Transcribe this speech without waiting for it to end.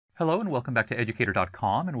Hello and welcome back to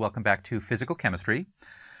Educator.com and welcome back to physical chemistry.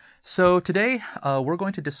 So today we're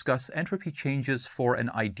going to discuss entropy changes for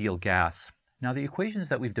an ideal gas. Now the equations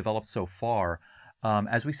that we've developed so far,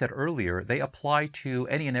 as we said earlier, they apply to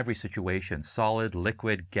any and every situation: solid,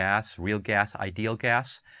 liquid, gas, real gas, ideal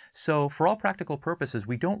gas. So for all practical purposes,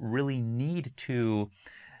 we don't really need to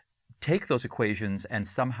take those equations and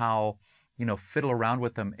somehow fiddle around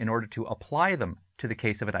with them in order to apply them to the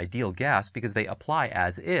case of an ideal gas, because they apply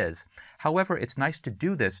as is. However, it's nice to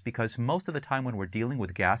do this because most of the time when we're dealing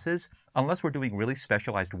with gases, unless we're doing really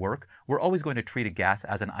specialized work, we're always going to treat a gas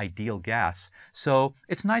as an ideal gas. So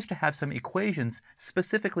it's nice to have some equations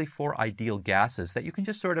specifically for ideal gases that you can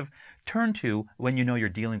just sort of turn to when you know you're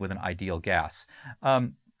dealing with an ideal gas.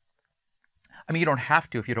 You don't have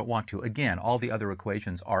to if you don't want to. Again, all the other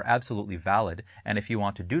equations are absolutely valid, and if you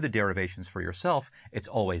want to do the derivations for yourself, it's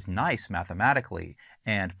always nice mathematically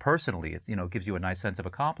and personally. It gives you a nice sense of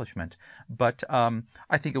accomplishment. But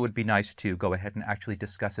I think it would be nice to go ahead and actually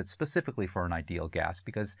discuss it specifically for an ideal gas,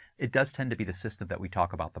 because it does tend to be the system that we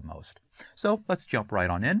talk about the most. So let's jump right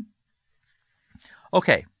on in.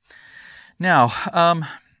 Okay, now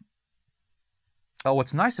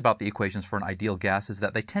what's nice about the equations for an ideal gas is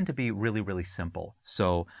that they tend to be really, really simple.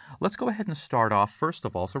 So let's go ahead and start off first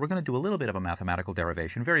of all. So we're going to do a little bit of a mathematical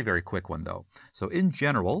derivation, very, very quick one though. So in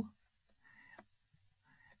general,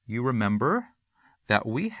 you remember that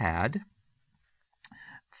we had,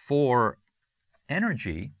 for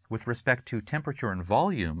energy with respect to temperature and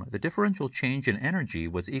volume, the differential change in energy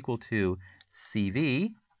was equal to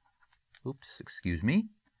CV,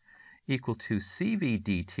 equal to CV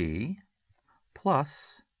dt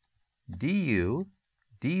plus du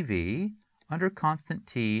dv under constant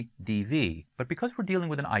T dv. But because we're dealing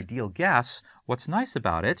with an ideal gas, what's nice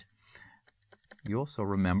about it, you also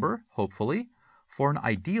remember, hopefully, for an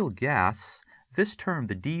ideal gas, this term,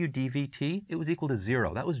 the du dvt, it was equal to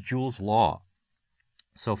 0. That was Joule's law.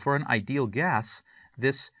 So for an ideal gas,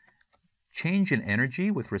 this change in energy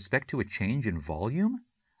with respect to a change in volume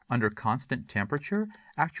under constant temperature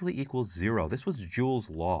actually equals 0. This was Joule's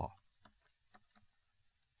law.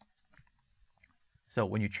 So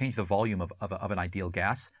when you change the volume of an ideal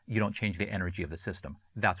gas, you don't change the energy of the system.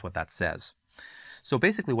 That's what that says. So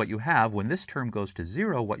basically what you have, when this term goes to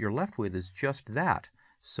 0, what you're left with is just that.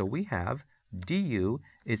 So we have du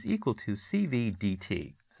is equal to CV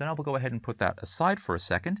dt. So now we'll go ahead and put that aside for a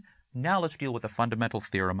second. Now let's deal with the fundamental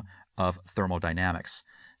theorem of thermodynamics.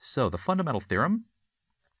 So the fundamental theorem,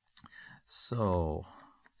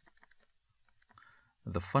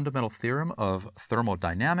 of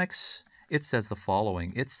thermodynamics, it says the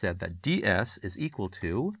following. It said that ds is equal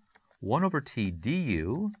to 1 over T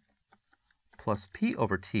du plus P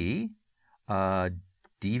over T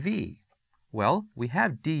dV. Well, we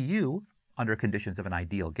have du under conditions of an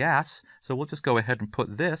ideal gas, so we'll just go ahead and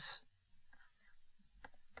put this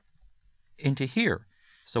into here.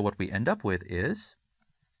 So what we end up with is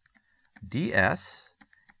ds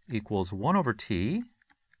equals 1 over T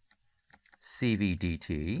CV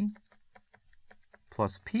dt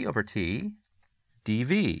plus P over T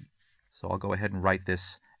dV. So I'll go ahead and write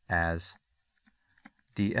this as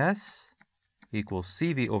ds equals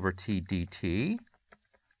CV over T dt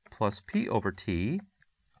plus P over T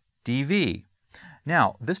dV.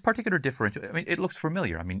 Now, this particular differential, it looks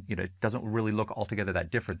familiar. It doesn't really look altogether that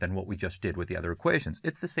different than what we just did with the other equations.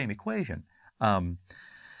 It's the same equation.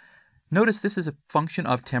 Notice this is a function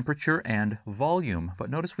of temperature and volume, but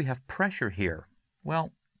notice we have pressure here.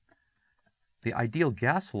 Well, the ideal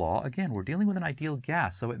gas law, again, we're dealing with an ideal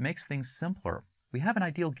gas, so it makes things simpler. We have an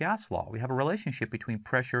ideal gas law. We have a relationship between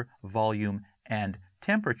pressure, volume, and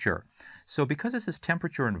temperature. So because this is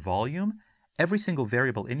temperature and volume, every single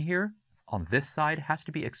variable in here on this side has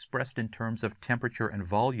to be expressed in terms of temperature and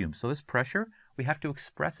volume. So this pressure, we have to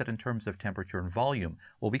express it in terms of temperature and volume.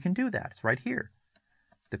 Well, we can do that. It's right here.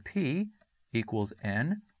 The P equals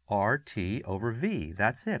N RT over V.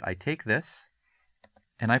 That's it. I take this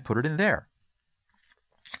and I put it in there.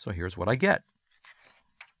 So here's what I get.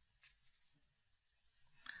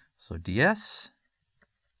 So ds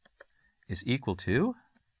is equal to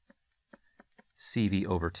CV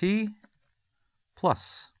over T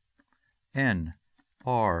plus N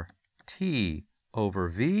RT over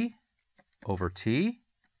V over T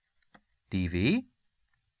dV.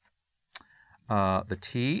 The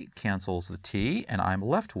T cancels the T, and I'm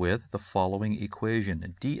left with the following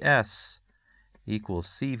equation. ds equals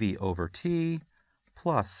CV over T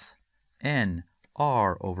plus N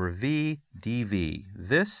R over V dV.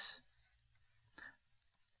 This,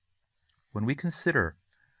 when we consider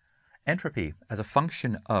entropy as a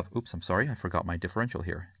function of, I forgot my differential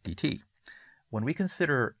here, dt. When we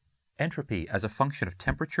consider entropy as a function of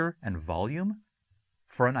temperature and volume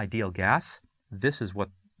for an ideal gas, this is what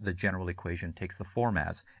the general equation takes the form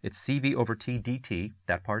as. It's CV over T dt,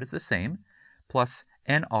 that part is the same, plus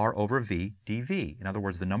nR over V dV. In other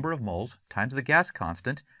words, the number of moles times the gas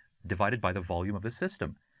constant divided by the volume of the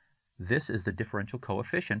system. This is the differential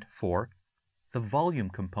coefficient for the volume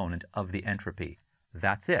component of the entropy.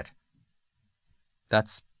 That's it.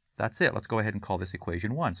 That's it. Let's go ahead and call this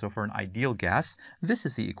equation 1. So for an ideal gas, this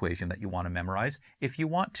is the equation that you want to memorize if you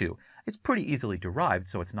want to. It's pretty easily derived,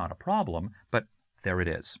 so it's not a problem, but there it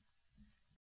is.